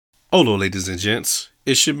Olo, ladies and gents.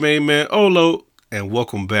 It's your main man, Olo, and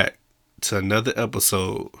welcome back to another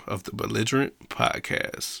episode of the Belligerent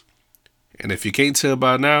Podcast. And if you can't tell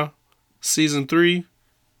by now, season 3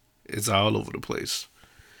 is all over the place.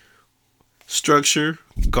 Structure,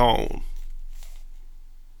 gone.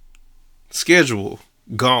 Schedule,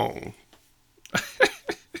 gone.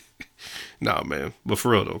 Nah, man. But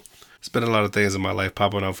for real, though, there's been a lot of things in my life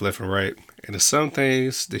popping off left and right. And there's some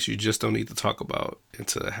things that you just don't need to talk about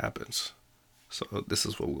until it happens. So this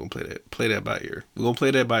is what we're going to play that by ear. We're going to play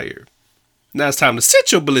that by ear. Now it's time to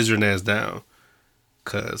sit your belligerent ass down.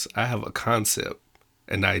 Because I have a concept,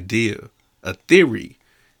 an idea, a theory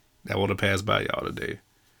that I want to pass by y'all today.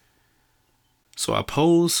 So I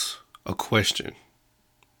pose a question,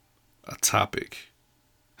 a topic,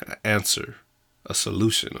 an answer, a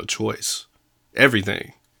solution, a choice.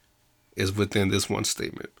 Everything is within this one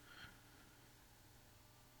statement.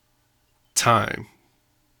 Time.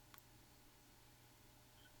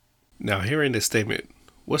 Now, hearing this statement,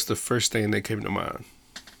 what's the first thing that came to mind?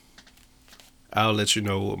 I'll let you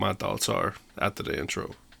know what my thoughts are after the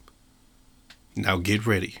intro. Now get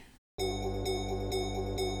ready.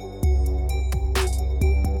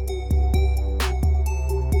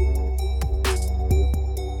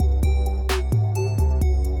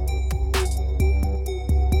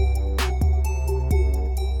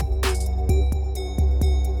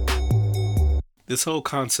 This whole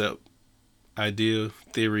concept, idea,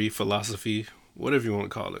 theory, philosophy, whatever you want to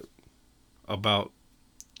call it, about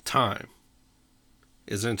time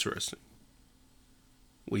is interesting.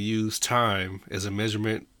 We use time as a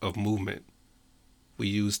measurement of movement. We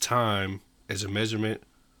use time as a measurement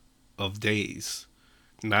of days,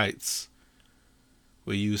 nights.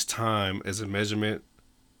 We use time as a measurement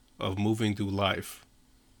of moving through life.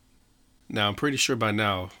 Now, I'm pretty sure by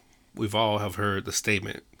now we've all have heard the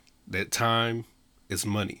statement that time is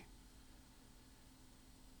money.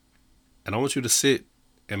 And I want you to sit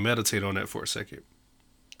and meditate on that for a second.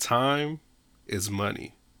 Time is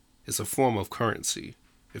money. It's a form of currency,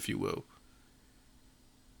 if you will.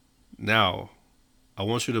 Now, I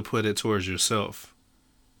want you to put it towards yourself.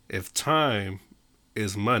 If time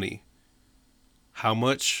is money, how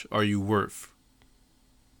much are you worth?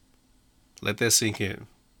 Let that sink in.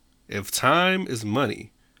 If time is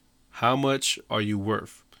money, how much are you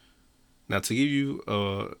worth? Now, to give you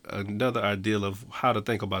another idea of how to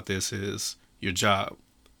think about this is your job.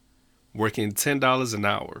 Working $10 an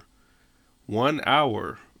hour. 1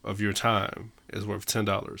 hour of your time is worth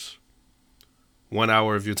 $10. 1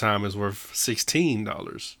 hour of your time is worth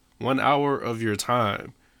 $16. 1 hour of your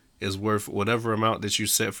time is worth whatever amount that you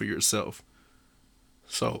set for yourself.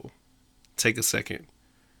 So, take a second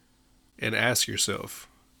and ask yourself,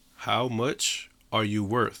 how much are you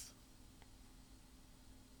worth?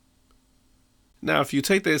 Now, if you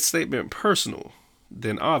take that statement personal,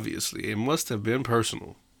 then obviously it must have been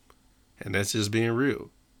personal. And that's just being real.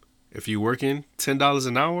 If you're working $10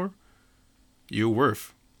 an hour, you're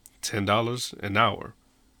worth $10 an hour.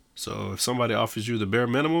 So if somebody offers you the bare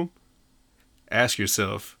minimum, ask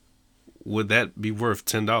yourself, would that be worth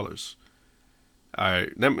 $10? All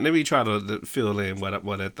right, let me try to fill in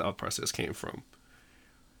what that thought process came from.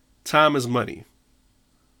 Time is money.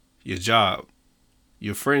 Your job,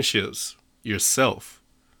 your friendships, yourself.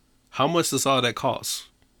 How much does all that cost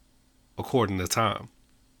according to time?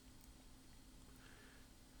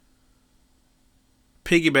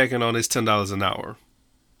 Piggybacking on this $10 an hour,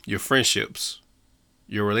 your friendships,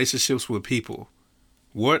 your relationships with people,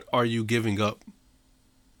 what are you giving up?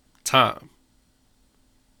 Time.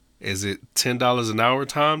 Is it $10 an hour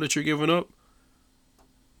time that you're giving up?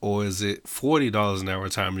 Or is it $40 an hour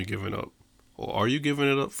time you're giving up? Or are you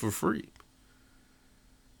giving it up for free?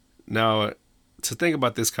 Now, to think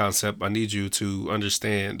about this concept, I need you to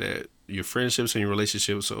understand that your friendships and your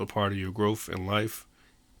relationships are a part of your growth in life.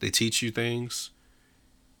 They teach you things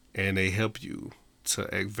and they help you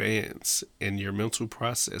to advance in your mental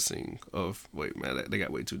processing of, wait, man, they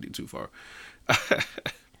got way too deep, too far.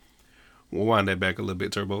 We'll wind that back a little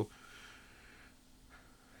bit, Turbo.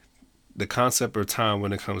 The concept of time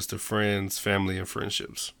when it comes to friends, family, and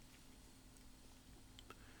friendships.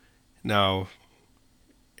 Now,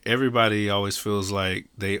 everybody always feels like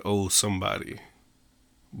they owe somebody.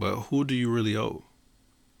 But who do you really owe?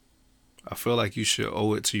 I feel like you should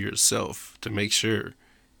owe it to yourself to make sure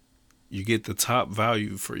you get the top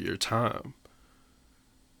value for your time.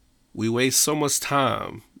 We waste so much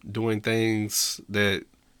time doing things that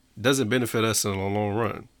doesn't benefit us in the long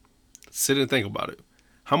run. Sit and think about it.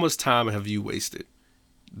 How much time have you wasted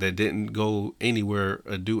that didn't go anywhere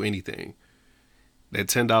or do anything? That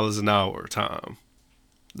 $10 an hour time,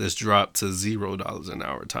 Let's drop to $0 an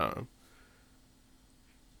hour time.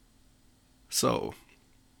 So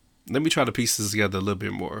let me try to piece this together a little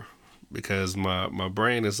bit more because my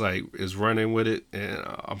brain is running with it, and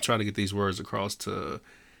I'm trying to get these words across to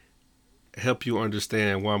help you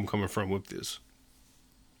understand where I'm coming from with this.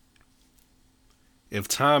 If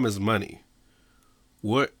time is money,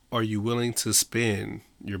 what are you willing to spend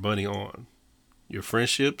your money on? Your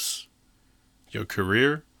friendships, your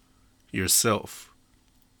career, yourself.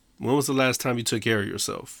 When was the last time you took care of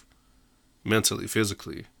yourself? Mentally,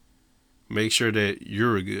 physically. Make sure that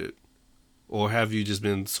you're good. Or have you just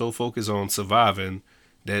been so focused on surviving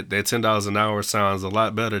that $10 an hour sounds a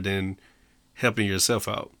lot better than helping yourself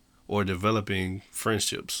out or developing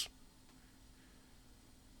friendships?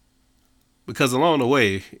 Because along the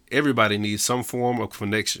way, everybody needs some form of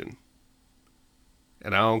connection.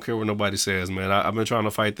 And I don't care what nobody says, man. I've been trying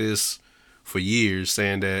to fight this for years,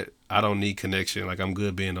 saying that I don't need connection. Like, I'm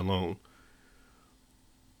good being alone.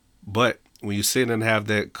 But when you sit and have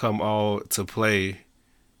that come all to play,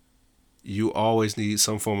 you always need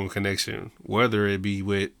some form of connection, whether it be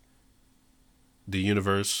with the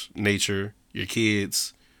universe, nature, your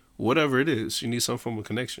kids, whatever it is. You need some form of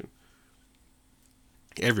connection.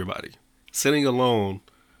 Everybody. Sitting alone,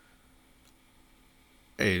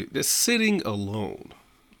 hey, just sitting alone,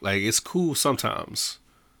 like, it's cool sometimes,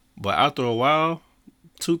 but after a while,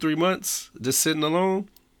 2-3 months, just sitting alone,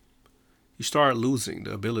 you start losing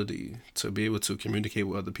the ability to be able to communicate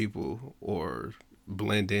with other people or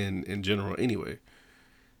blend in general anyway.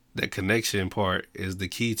 That connection part is the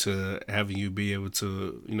key to having you be able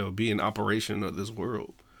to, be in operation of this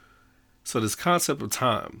world. So this concept of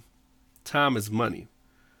time is money.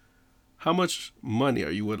 How much money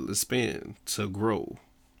are you willing to spend to grow?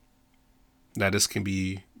 Now, this can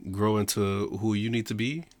be grow into who you need to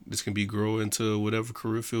be. This can be grow into whatever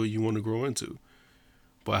career field you want to grow into.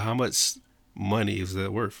 But how much money is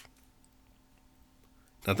that worth?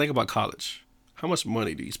 Now, think about college. How much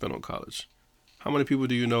money do you spend on college? How many people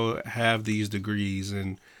do you know have these degrees,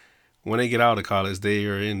 and when they get out of college, they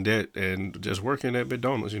are in debt and just working at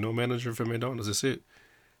McDonald's, manager for McDonald's, that's it.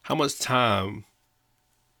 How much time,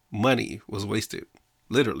 money was wasted?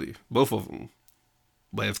 Literally, both of them.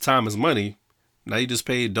 But if time is money, now you just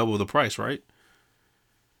paid double the price, right?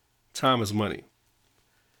 Time is money.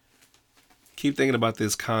 Keep thinking about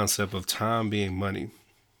this concept of time being money.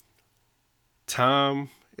 Time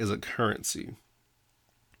is a currency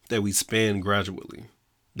that we spend gradually,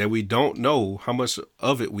 that we don't know how much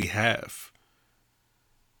of it we have.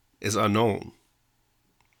 It's unknown.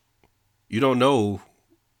 You don't know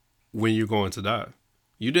when you're going to die.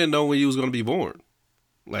 You didn't know when you was going to be born.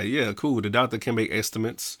 Like, yeah, cool. The doctor can make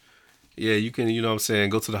estimates. Yeah, you can, go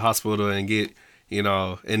to the hospital and get,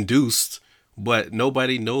 induced. But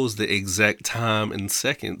nobody knows the exact time and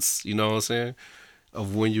seconds,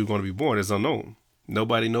 of when you're going to be born. It's unknown.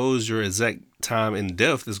 Nobody knows your exact time and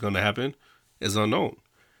death is going to happen. It's unknown.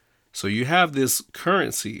 So you have this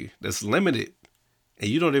currency that's limited, and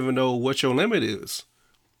you don't even know what your limit is.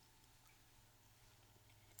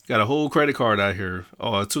 Got a whole credit card out here.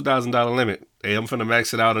 Oh, a $2,000 limit. Hey, I'm finna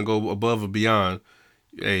max it out and go above and beyond.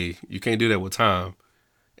 Hey, you can't do that with time.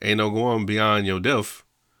 Ain't no going beyond your death.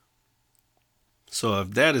 So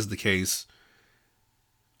if that is the case,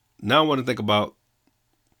 now I want to think about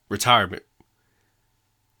retirement.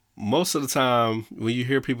 Most of the time, when you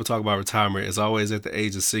hear people talk about retirement, it's always at the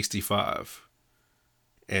age of 65.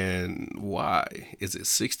 And why is it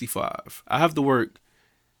 65? I have to work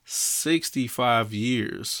 65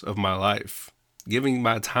 years of my life, giving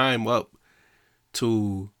my time up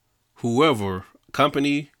to whoever,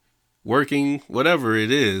 company, working, whatever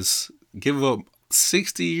it is, give up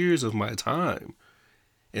 60 years of my time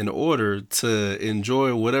in order to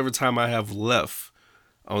enjoy whatever time I have left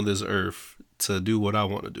on this earth to do what I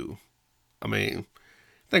want to do. I mean,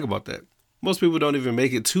 think about that. Most people don't even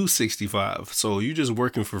make it to 65. So you just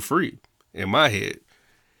working for free in my head.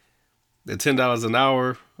 The $10 an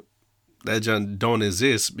hour, that just don't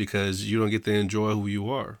exist because you don't get to enjoy who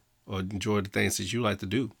you are or enjoy the things that you like to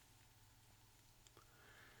do.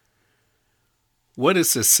 What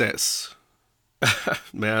is success?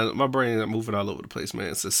 Man, my brain is moving all over the place,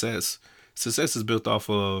 man. Success is built off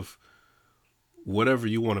of whatever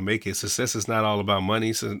you want to make it. Success is not all about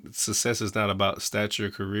money. Success is not about stature,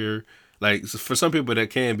 career. Like, for some people that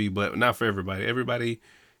can be, but not for everybody. Everybody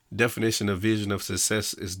definition of vision of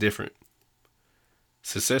success is different.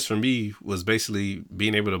 Success for me was basically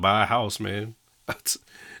being able to buy a house, man.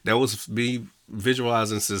 That was me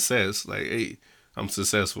visualizing success. Like, hey, I'm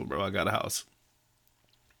successful, bro. I got a house.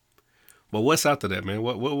 But what's after that, man?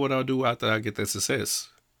 What would I do after I get that success?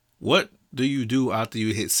 What do you do after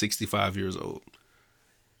you hit 65 years old?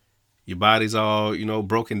 Your body's all,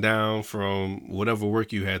 broken down from whatever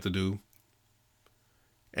work you had to do.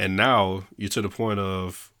 And now you're to the point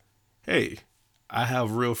of, hey, I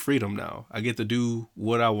have real freedom now. I get to do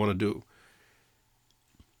what I want to do.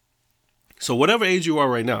 So, whatever age you are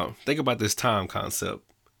right now, think about this time concept.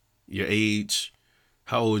 Your age,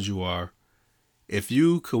 how old you are. If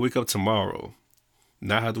you could wake up tomorrow,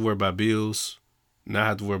 not have to worry about bills, not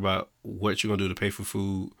have to worry about what you're going to do to pay for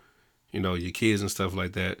food, your kids and stuff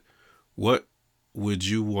like that, what would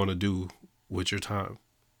you want to do with your time?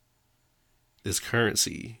 This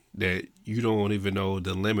currency that you don't even know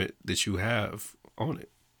the limit that you have on it.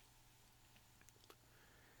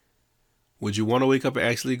 Would you want to wake up and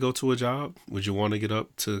actually go to a job? Would you want to get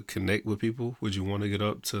up to connect with people? Would you want to get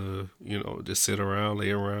up to, just sit around,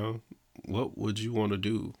 lay around? What would you want to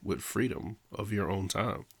do with freedom of your own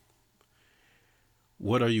time?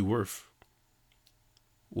 What are you worth?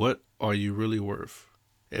 What are you really worth?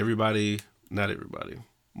 Everybody, not everybody.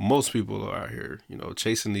 Most people are out here,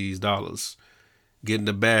 chasing these dollars, getting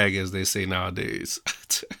the bag, as they say nowadays.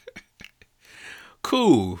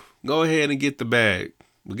 Cool. Go ahead and get the bag.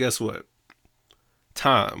 But guess what?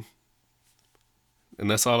 Time. And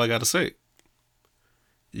that's all I got to say.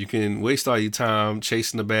 You can waste all your time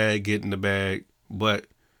chasing the bag, getting the bag, but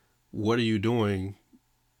what are you doing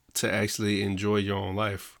to actually enjoy your own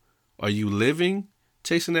life? Are you living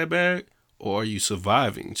chasing that bag, or are you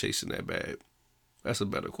surviving chasing that bag? That's a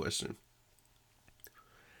better question.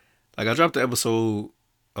 Like, I dropped the episode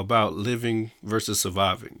about living versus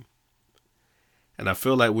surviving. And I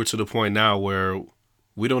feel like we're to the point now where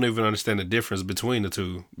we don't even understand the difference between the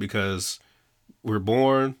two, because we're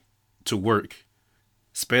born to work,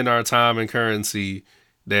 spend our time in currency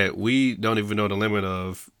that we don't even know the limit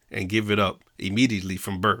of, and give it up immediately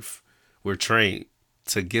from birth. We're trained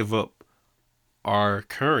to give up our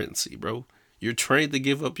currency, bro. You're trained to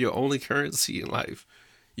give up your only currency in life,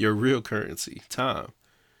 your real currency, time.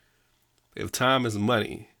 If time is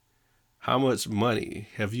money, how much money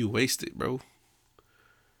have you wasted, bro?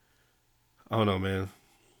 I don't know, man.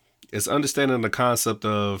 It's understanding the concept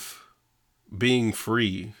of being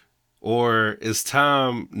free, or is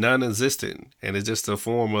time non-existent and it's just a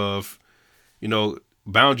form of,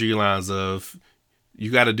 boundary lines of, you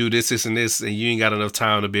got to do this, this, and this, and you ain't got enough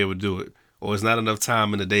time to be able to do it, or it's not enough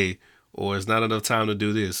time in the day, or it's not enough time to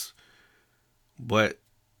do this. But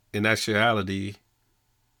in actuality,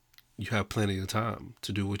 you have plenty of time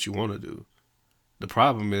to do what you want to do. The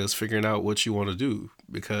problem is figuring out what you want to do,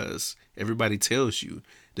 because everybody tells you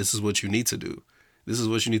this is what you need to do. This is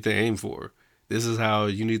what you need to aim for. This is how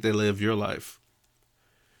you need to live your life.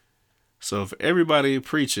 So if everybody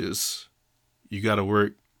preaches, you got to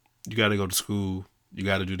work, you got to go to school, you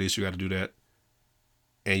got to do this, you got to do that,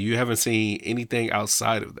 and you haven't seen anything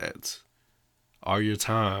outside of that, all your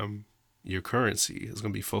time, your currency is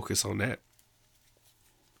going to be focused on that.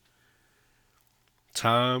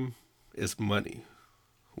 Time is money.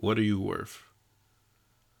 What are you worth?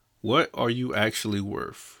 What are you actually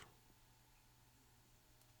worth?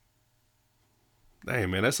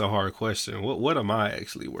 Dang, man, that's a hard question. What am I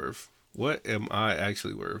actually worth? What am I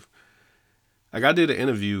actually worth? Like, I did an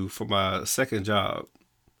interview for my second job,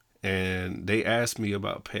 and they asked me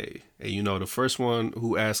about pay. And, the first one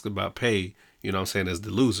who asked about pay, is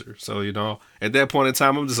the loser. So, at that point in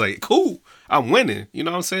time, I'm just like, cool, I'm winning. You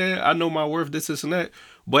know what I'm saying? I know my worth, this, and that.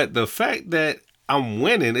 But the fact that I'm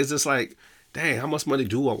winning is just like, dang, how much money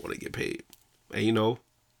do I want to get paid? And,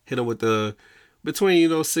 hit them with the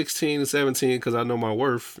between, 16 and 17, because I know my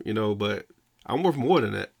worth, but I'm worth more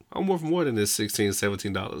than that. I'm worth more than this $16,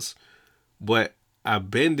 $17. But I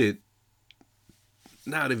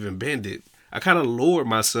not even bend it. I kind of lowered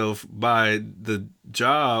myself by the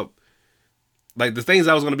job. Like, the things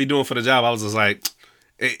I was going to be doing for the job, I was just like,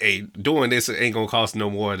 hey, doing this ain't going to cost no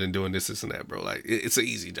more than doing this, and that, bro. Like, it's an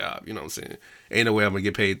easy job, you know what I'm saying? Ain't no way I'm going to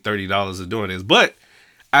get paid $30 for doing this. But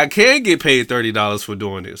I can get paid $30 for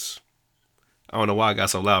doing this. I don't know why I got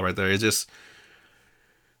so loud right there. It's just,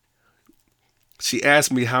 she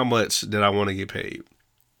asked me how much did I want to get paid.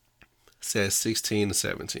 Said 16 to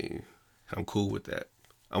 17. I'm cool with that.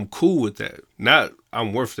 I'm cool with that. Not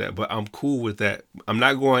I'm worth that, but I'm cool with that. I'm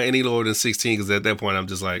not going any lower than 16, because at that point I'm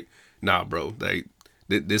just like, nah, bro. Like,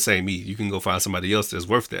 this ain't me. You can go find somebody else that's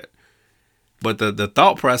worth that. But the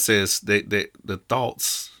thought process, the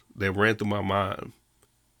thoughts that ran through my mind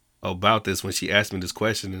about this when she asked me this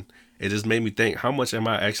question, it just made me think, how much am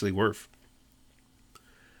I actually worth?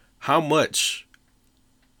 How much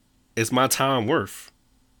is my time worth?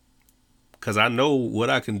 Because I know what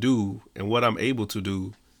I can do and what I'm able to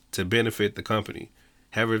do to benefit the company.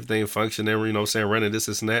 have everything functioning, you know what I'm saying, running this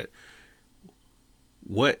and that.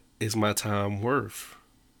 What is my time worth?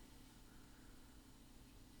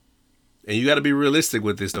 And you got to be realistic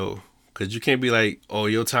with this though, because you can't be like, oh,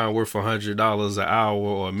 your time worth $100 an hour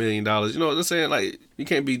or $1 million. You know what I'm saying? Like you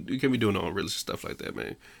can't be doing no unrealistic stuff like that,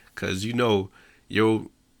 man. Because you know your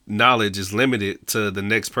knowledge is limited to the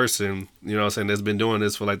next person. You know what I'm saying? That's been doing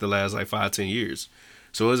this for like the last like 5-10 years.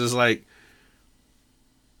 So it's just like,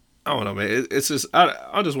 I don't know, man. It's just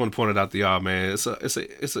I just want to point it out to y'all, man. It's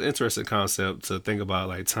an interesting concept to think about,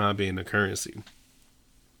 like time being the currency.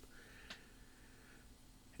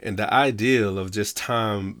 And the ideal of just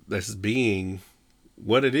time that's being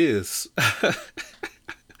what it is,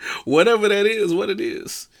 whatever that is, what it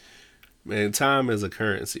is. Man, time is a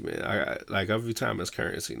currency, man. I view time as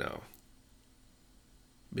currency now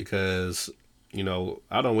because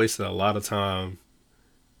I don't wasted a lot of time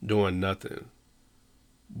doing nothing.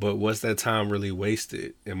 But was that time really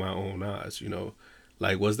wasted in my own eyes?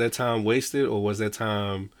 Like was that time wasted or was that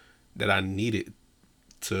time that I needed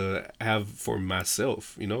to have for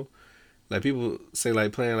myself? Like people say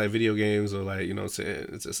like playing like video games or like what I'm saying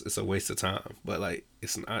it's a waste of time, but like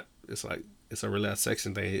it's not. It's like it's a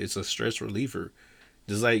relaxation thing. It's a stress reliever.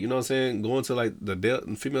 Just like what I'm saying, going to like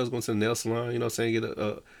females going to the nail salon. What I'm saying, get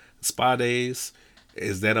a spa days.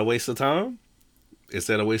 Is that a waste of time? Is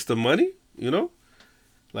that a waste of money?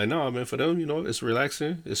 Like no, man. For them, it's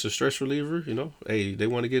relaxing. It's a stress reliever. Hey, they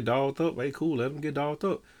want to get dolled up. Hey, cool. Let them get dolled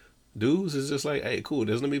up. Dudes is just like, hey, cool.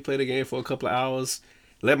 Just let me play the game for a couple of hours.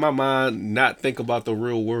 Let my mind not think about the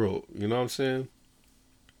real world. You know what I'm saying?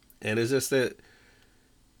 And it's just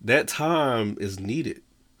that time is needed.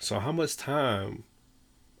 So how much time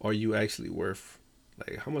are you actually worth?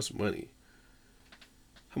 Like how much money?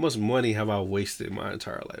 How much money have I wasted my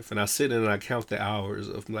entire life? And I sit and I count the hours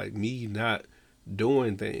of like me not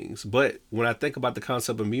doing things. But when I think about the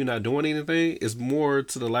concept of me not doing anything, it's more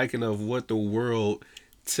to the liking of what the world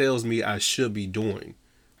tells me I should be doing.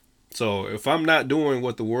 So if I'm not doing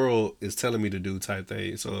what the world is telling me to do type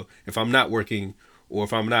thing, so if I'm not working or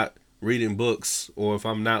if I'm not reading books or if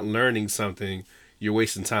I'm not learning something, you're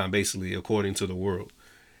wasting time basically according to the world.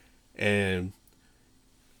 And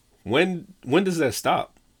when does that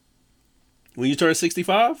stop? When you turn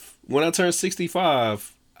 65? When I turn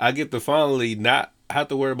 65, I get to finally not have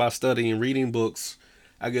to worry about studying, reading books.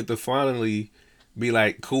 I get to finally be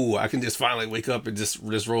like, cool, I can just finally wake up and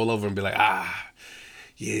just roll over and be like,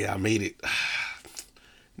 yeah, I made it.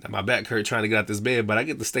 Now my back hurt trying to get out this bed, but I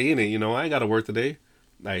get to stay in it. I ain't got to work today.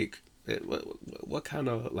 Like, what kind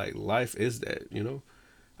of like life is that?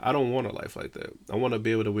 I don't want a life like that. I want to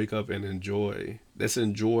be able to wake up and enjoy. Let's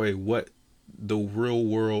enjoy what the real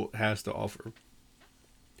world has to offer.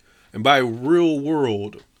 And by real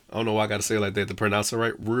world, I don't know why I got to say it like that to pronounce it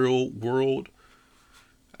right. Real world.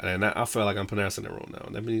 And I feel like I'm pronouncing it wrong now.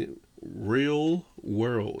 That means real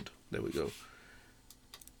world. There we go.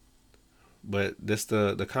 But that's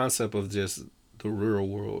the concept of just the real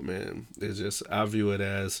world, man. It's just I view it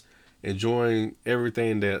as enjoying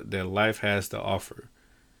everything that life has to offer.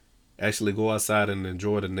 Actually go outside and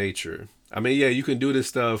enjoy the nature. I mean, yeah, you can do this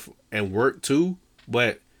stuff and work too,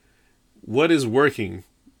 but what is working?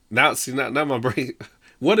 Not my brain.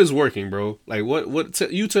 What is working, bro? Like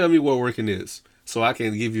you tell me what working is so I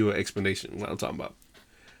can give you an explanation what I'm talking about.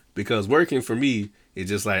 Because working for me is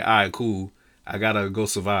just like, all right, cool. I gotta go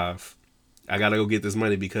survive. I gotta go get this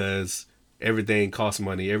money because everything costs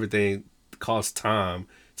money. Everything costs time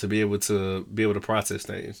to be able to process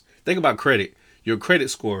things. Think about credit. Your credit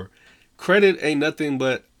score. Credit ain't nothing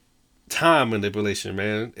but time manipulation,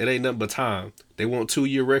 man. It ain't nothing but time. They want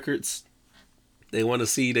 2-year records. They want to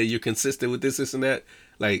see that you're consistent with this, and that.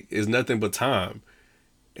 Like, it's nothing but time.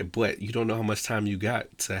 But you don't know how much time you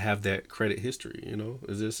got to have that credit history.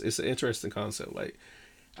 It's an interesting concept. Like,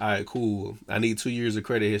 all right, cool. I need 2 years of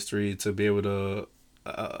credit history to be able to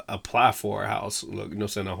apply for a house. Look,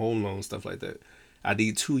 saying a home loan, stuff like that. I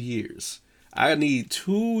need 2 years. I need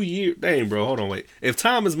 2 years. Dang, bro, hold on, wait. If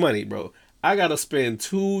time is money, bro, I gotta spend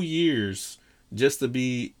 2 years just to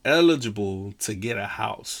be eligible to get a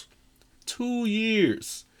house. 2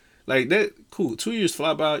 years. Like that, cool. 2 years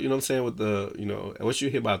fly by, you know what I'm saying, with once you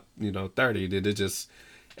hit about, 30, then it just,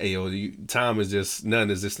 hey, yo, time is just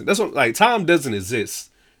non-existent. That's what, like, time doesn't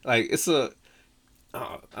exist. Like, it's I'm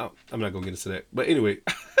not gonna get into that. But anyway,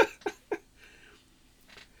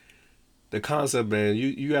 the concept, man,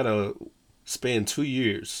 you gotta spend 2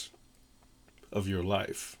 years of your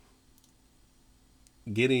life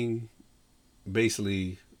getting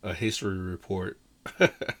basically a history report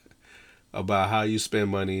about how you spend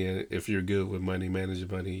money and if you're good with money, managing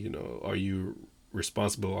money, are you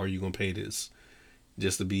responsible? Are you gonna pay this?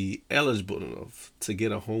 just to be eligible enough to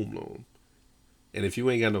get a home loan. And if you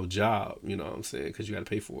ain't got no job, you know what I'm saying, because you got to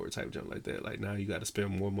pay for it, type junk like that. Like now you got to spend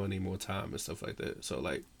more money, more time, and stuff like that. So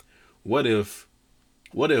like, what if,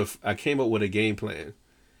 what if I came up with a game plan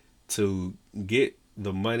to get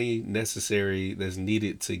the money necessary that's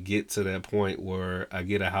needed to get to that point where I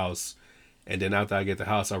get a house, and then after I get the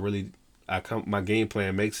house, my game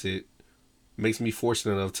plan makes me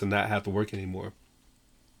fortunate enough to not have to work anymore.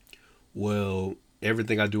 Will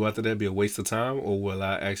everything I do after that be a waste of time, or will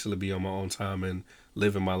I actually be on my own time and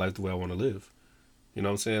living my life the way I want to live? You know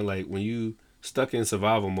what I'm saying? Like when you stuck in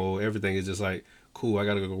survival mode, everything is just like, cool, I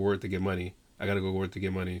gotta go work to get money. I gotta go work to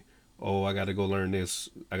get money. Oh, I gotta go learn this.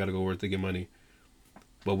 I gotta go work to get money.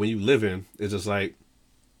 But when you living, it's just like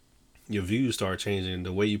your views start changing.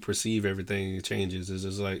 The way you perceive everything changes. It's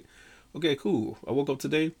just like, okay, cool. I woke up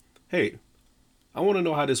today. Hey, I want to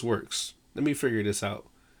know how this works. Let me figure this out.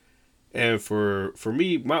 And for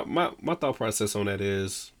me, my thought process on that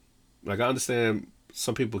is, like, I understand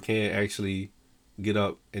some people can't actually get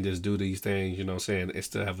up and just do these things, you know what I'm saying, and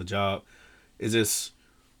still have a job. It's just,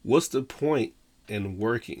 what's the point in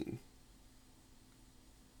working?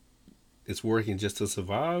 It's working just to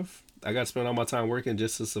survive? I got to spend all my time working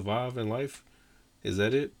just to survive in life? Is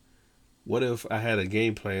that it? What if I had a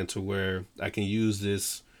game plan to where I can use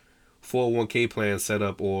this 401k plan set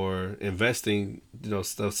up or investing,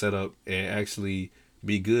 stuff set up and actually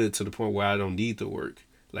be good to the point where I don't need to work?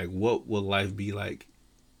 Like, what will life be like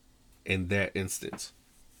in that instance?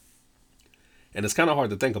 And it's kind of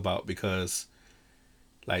hard to think about because,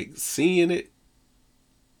 like, seeing it,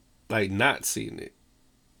 like, not seeing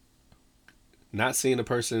a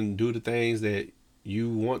person do the things that you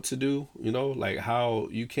want to do, like how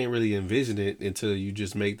you can't really envision it until you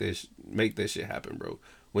just make that shit happen, bro.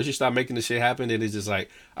 Once you start making the shit happen, then it's just like,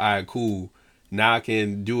 all right, cool. Now I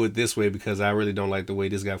can do it this way because I really don't like the way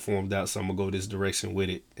this got formed out, so I'm gonna go this direction with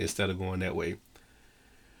it instead of going that way.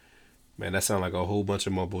 Man, that sounds like a whole bunch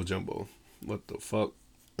of mumbo jumbo. What the fuck?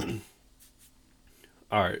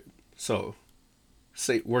 All right, so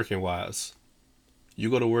say working wise, you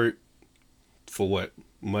go to work for what?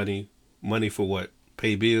 Money for what?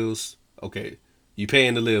 Pay bills. Okay, you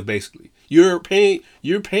paying to live basically. You're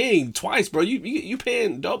paying twice, bro. You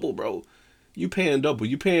paying double, bro. You paying double.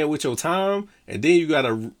 You paying with your time, and then you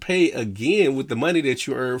gotta pay again with the money that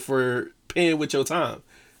you earn for paying with your time.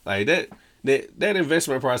 Like that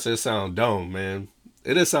investment process sounds dumb, man.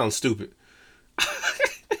 It just sounds stupid.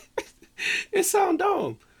 It sounds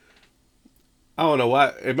dumb. I don't know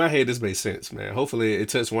why. In my head, this makes sense, man. Hopefully, it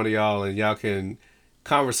touched one of y'all, and y'all can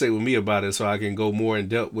conversate with me about it, so I can go more in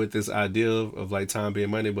depth with this idea of like time being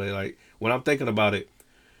money. But like when I'm thinking about it,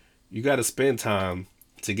 you got to spend time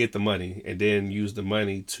to get the money, and then use the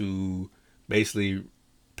money to basically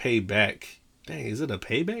pay back. Dang, is it a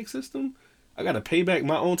payback system? I gotta pay back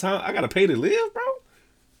my own time. I gotta pay to live, bro.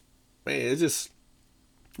 Man, it's just,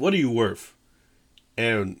 what are you worth?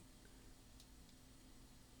 And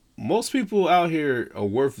most people out here are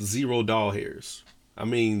worth zero doll hairs. I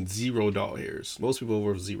mean, zero doll hairs. Most people are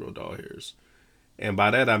worth zero doll hairs. And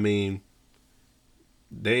by that, I mean,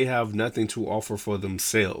 they have nothing to offer for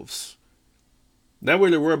themselves. Not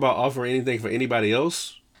really worry about offering anything for anybody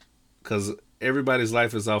else, because everybody's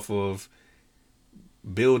life is off of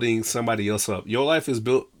building somebody else up. Your life is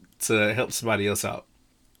built to help somebody else out.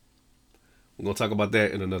 We're going to talk about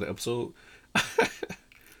that in another episode.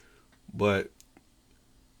 But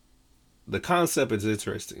the concept is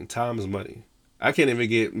interesting. Time is money. I can't even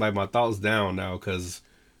get like my thoughts down now because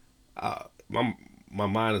my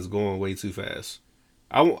mind is going way too fast.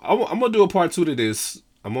 I'm gonna do a part two to this.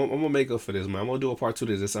 I'm gonna make up for this, man. I'm gonna do a part two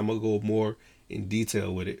to this. I'm gonna go more in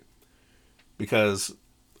detail with it because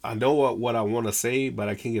I know what I want to say, but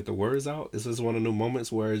I can't get the words out. This is one of the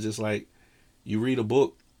moments where it's just like you read a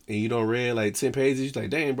book and you don't read like 10 pages. You're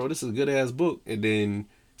like, dang, bro, this is a good ass book. And then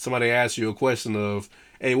somebody asks you a question of,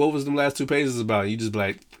 hey, what was them last 2 pages about? You just be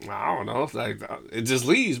like, I don't know. Like, it just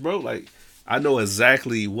leaves, bro. Like, I know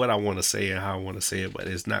exactly what I want to say and how I want to say it, but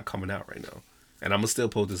it's not coming out right now. And I'm gonna still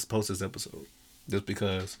post this episode just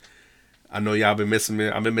because I know y'all been missing me.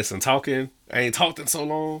 I've been missing talking. I ain't talked in so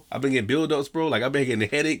long. I've been getting build-ups, bro. Like, I've been getting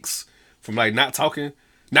headaches from like not talking,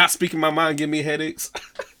 not speaking my mind, give me headaches.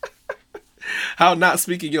 How not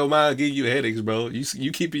speaking your mind give you headaches, bro?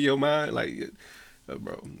 You keeping your mind like,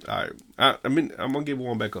 bro. All right. I mean, I'm gonna get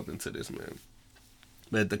one back up into this, man.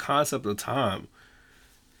 But the concept of time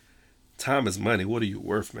is money. What are you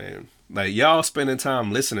worth, man? Like, y'all spending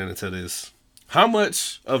time listening to this. How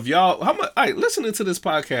much of y'all? How much? All right, listening to this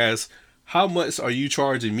podcast. How much are you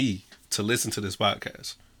charging me to listen to this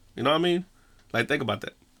podcast? You know what I mean? Like, think about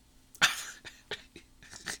that.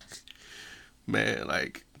 Man,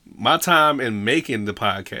 like my time in making the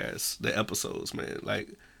podcast, the episodes, man. Like,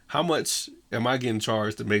 how much am I getting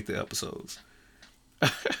charged to make the episodes?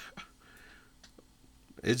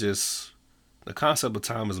 It just the concept of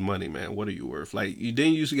time is money, man. What are you worth? Like you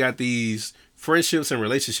then you got these friendships and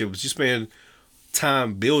relationships. You spend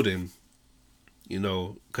time building,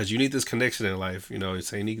 because you need this connection in life. You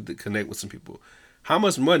say you need to connect with some people. How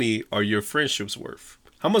much money are your friendships worth?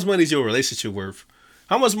 How much money is your relationship worth?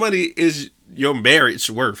 How much money is your marriage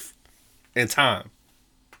worth in time?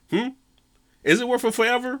 Is it worth it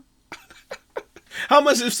forever? How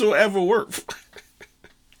much is forever worth?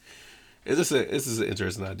 It's just an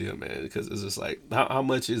interesting idea, man, because it's just like how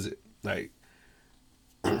much is it? Like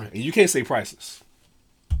you can't say prices.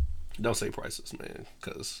 Don't say prices, man,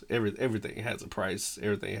 because everything has a price.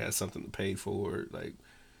 Everything has something to pay for. Like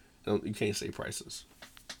you can't say prices.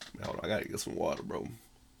 Man, hold on, I gotta get some water, bro.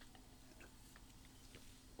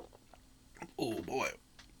 Oh boy,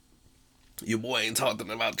 your boy ain't talked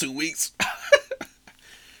in about 2 weeks.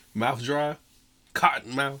 Mouth dry,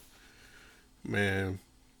 cotton mouth. Man,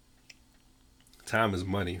 time is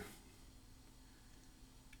money.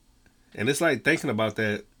 And it's like thinking about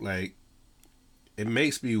that, like, it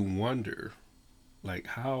makes me wonder, like,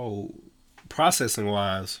 how processing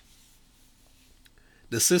wise,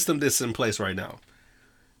 the system that's in place right now,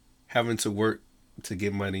 having to work to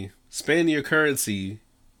get money, spend your currency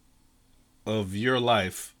of your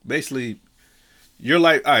life, basically, your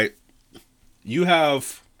life, all right, you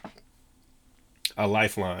have a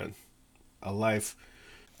lifeline, a life.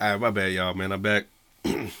 All right, my bad, y'all, man. I'm back.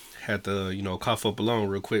 Had to, cough up alone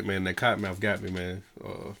real quick, man. That cotton mouth got me, man.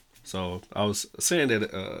 So I was saying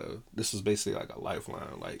that this is basically like a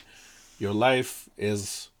lifeline. Like your life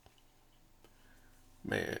is,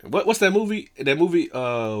 man. What's that movie? That movie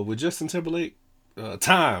with Justin Timberlake.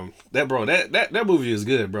 Time. That movie is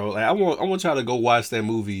good, bro. Like I want y'all to go watch that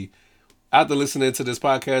movie after listening to this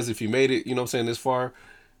podcast. If you made it, what I'm saying, this far,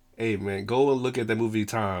 hey man, go and look at that movie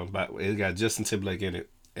Time. But it got Justin Timberlake in it,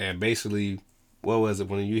 and basically, what was it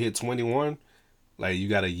when you hit 21? Like you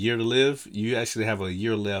got a year to live. You actually have a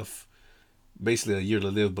year left, basically a year to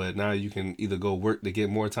live. But now you can either go work to get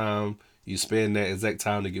more time. You spend that exact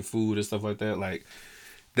time to get food and stuff like that. Like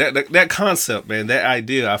that concept, man. That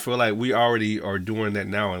idea. I feel like we already are doing that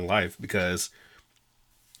now in life because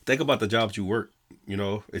think about the jobs you work.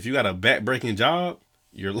 If you got a back breaking job,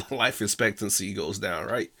 your life expectancy goes down,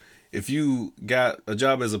 right? If you got a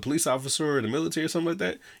job as a police officer in the military or something like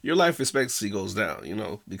that, your life expectancy goes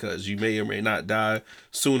down, because you may or may not die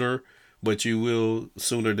sooner, but you will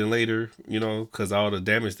sooner than later, because all the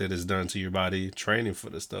damage that is done to your body training for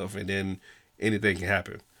the stuff, and then anything can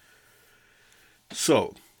happen.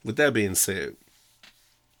 So, with that being said,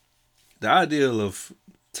 the ideal of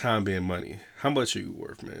time being money, how much are you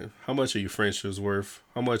worth, man? How much are your friendships worth?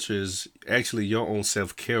 How much is actually your own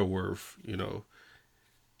self-care worth,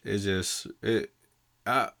 It's just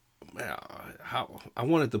I man, how I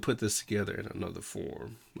wanted to put this together in another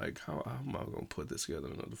form. Like how am I gonna put this together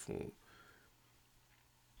in another form?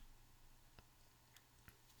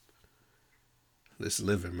 This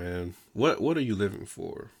living, man. What are you living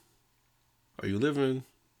for? Are you living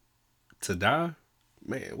to die?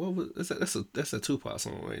 Man, what was that's a Tupac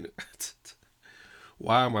song, ain't it?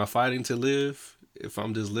 Why am I fighting to live if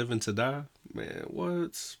I'm just living to die? Man,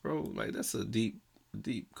 what, bro? Like that's a deep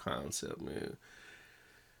concept, man.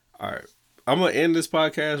 All right. I'm gonna end this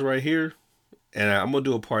podcast right here, and I'm gonna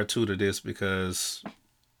do a part 2 to this because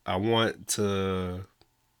I want to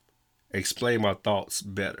explain my thoughts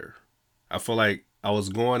better. I feel like I was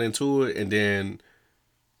going into it, and then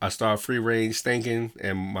I started free range thinking,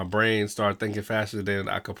 and my brain started thinking faster than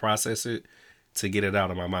I could process it to get it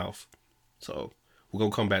out of my mouth. So we're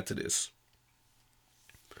gonna come back to this.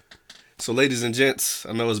 So, ladies and gents,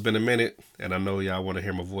 I know it's been a minute, and I know y'all want to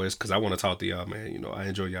hear my voice because I want to talk to y'all, man. I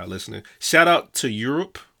enjoy y'all listening. Shout out to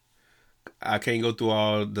Europe. I can't go through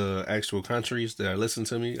all the actual countries that listen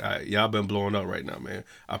to me. Y'all been blowing up right now, man.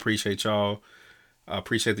 I appreciate y'all. I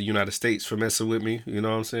appreciate the United States for messing with me. You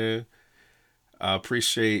know what I'm saying? I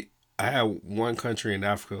have one country in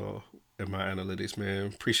Africa in my analytics,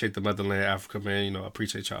 man. Appreciate the motherland, Africa, man. I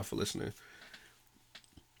appreciate y'all for listening.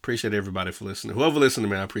 Appreciate everybody for listening. Whoever listening,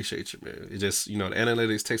 man, I appreciate you, man. It just, the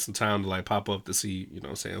analytics take some time to like pop up to see, what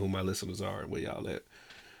I'm saying, who my listeners are and where y'all at.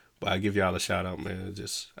 But I give y'all a shout out, man.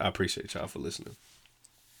 I appreciate y'all for listening.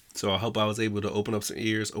 So I hope I was able to open up some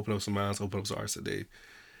ears, open up some minds, open up some hearts today.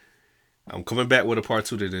 I'm coming back with a part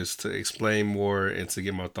 2 to this to explain more and to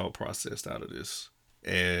get my thought processed out of this.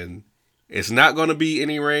 And it's not going to be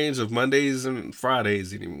any range of Mondays and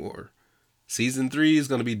Fridays anymore. Season 3 is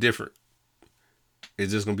going to be different.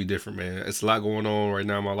 It's just gonna be different, man. It's a lot going on right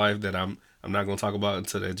now in my life that I'm not gonna talk about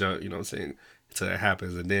until that jump. You know what I'm saying? Until that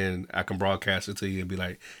happens, and then I can broadcast it to you and be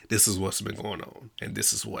like, "This is what's been going on, and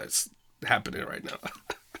this is what's happening right now."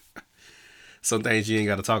 Some things you ain't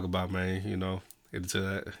got to talk about, man. You know,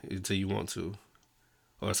 until you want to,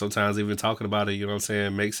 or sometimes even talking about it. You know what I'm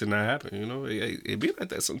saying? Makes it not happen. You know, it be like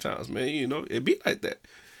that sometimes, man. You know, it be like that.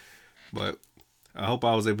 But I hope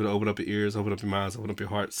I was able to open up your ears, open up your minds, open up your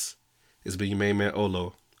hearts. It's been your main man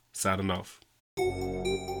Olo, signing off.